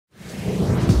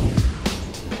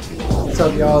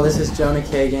up, y'all? This is Jonah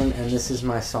Kagen, and this is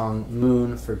my song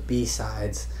Moon for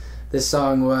B-Sides. This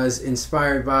song was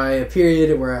inspired by a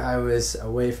period where I was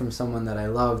away from someone that I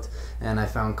loved, and I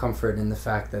found comfort in the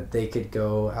fact that they could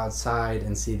go outside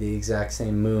and see the exact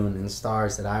same moon and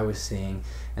stars that I was seeing,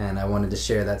 and I wanted to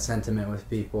share that sentiment with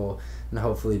people and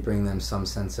hopefully bring them some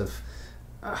sense of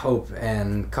hope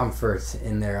and comfort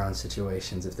in their own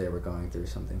situations if they were going through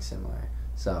something similar.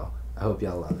 So I hope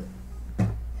y'all love it.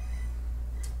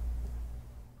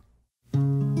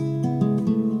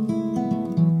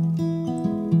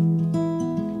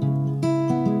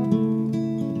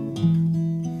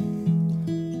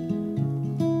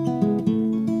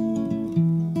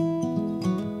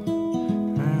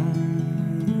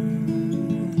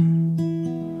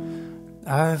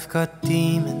 I've got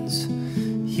demons,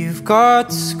 you've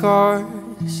got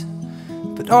scars,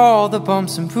 but all the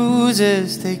bumps and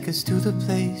bruises take us to the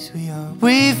place we are.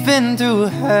 We've been through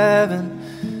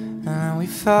heaven, and we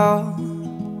fell.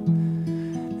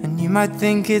 And you might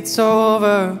think it's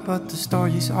over, but the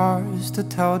story's ours to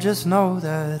tell. Just know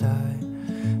that I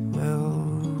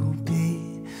will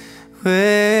be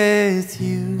with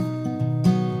you.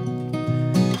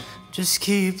 Just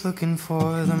keep looking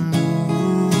for the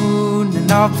moon,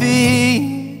 and I'll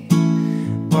be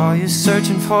while you're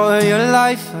searching for your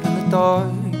life out in the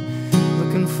dark.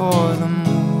 Looking for the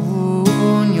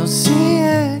moon, you'll see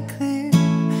it clear,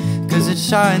 'cause it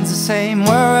shines the same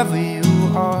wherever you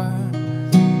are.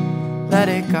 Let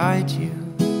it guide you,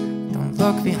 don't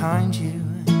look behind you,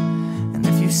 and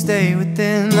if you stay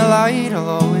within the light, I'll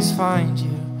always find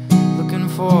you. Looking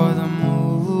for the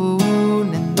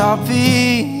moon, and I'll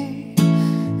be,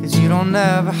 you don't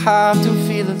ever have to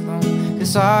feel alone,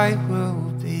 'cause I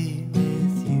will be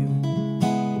with you.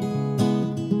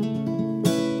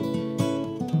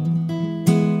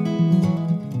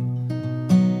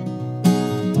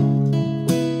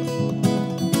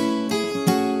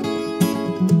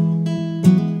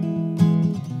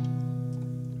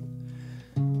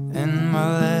 In my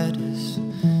letters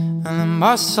and in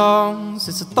my songs,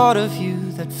 it's the thought of you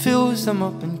that fills them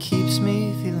up and keeps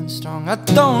me feeling strong. I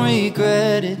don't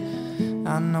regret it,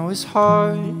 I know it's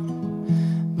hard,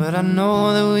 but I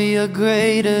know that we are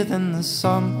greater than the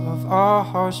sum of our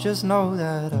hearts. Just know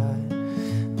that I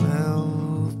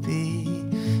will be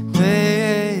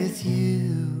with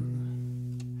you.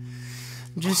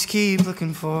 Just keep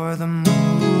looking for the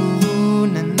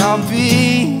moon, and I'll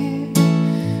be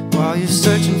while you're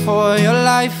searching for your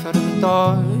life out of the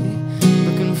dark.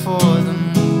 Looking for the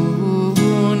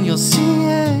moon, you'll see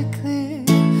it clear,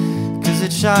 'cause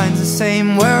it shines the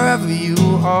same wherever you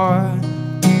are.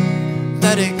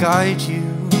 Let it guide you,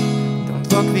 don't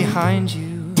look behind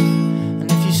you,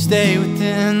 and if you stay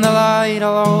within the light,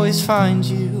 I'll always find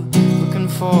you. Looking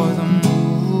for the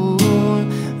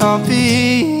moon, I'll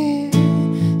be,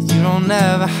 you don't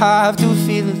ever have to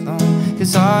feel alone,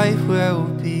 'cause I will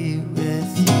be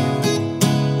with you.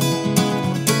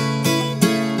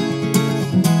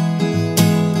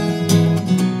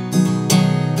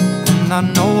 I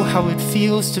know how it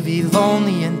feels to be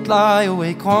lonely and lie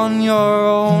awake on your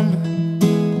own.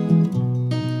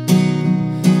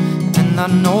 And I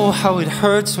know how it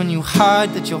hurts when you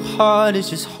hide that your heart is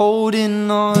just holding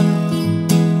on.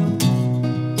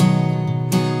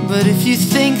 But if you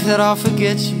think that I'll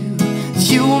forget you,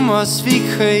 you must be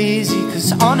crazy,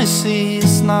 'cause honestly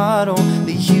it's not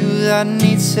only you that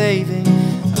needs saving.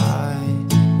 I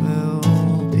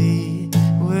will be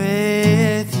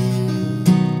with you.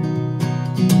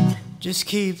 Just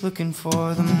keep looking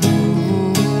for the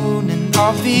moon, and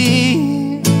I'll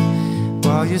be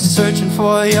while you're searching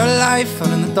for your life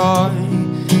out in the dark.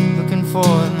 Looking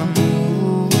for the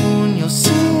moon, you'll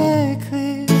see it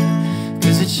clear,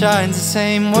 'cause it shines the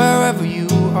same wherever you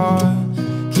are.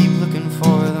 Keep looking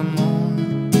for the moon.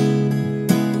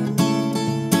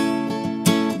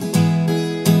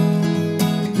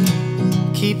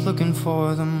 Keep looking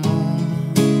for the moon.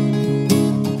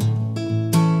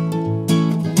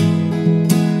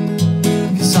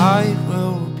 I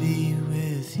will be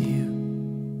with you.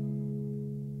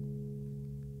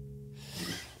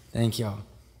 Thank y'all.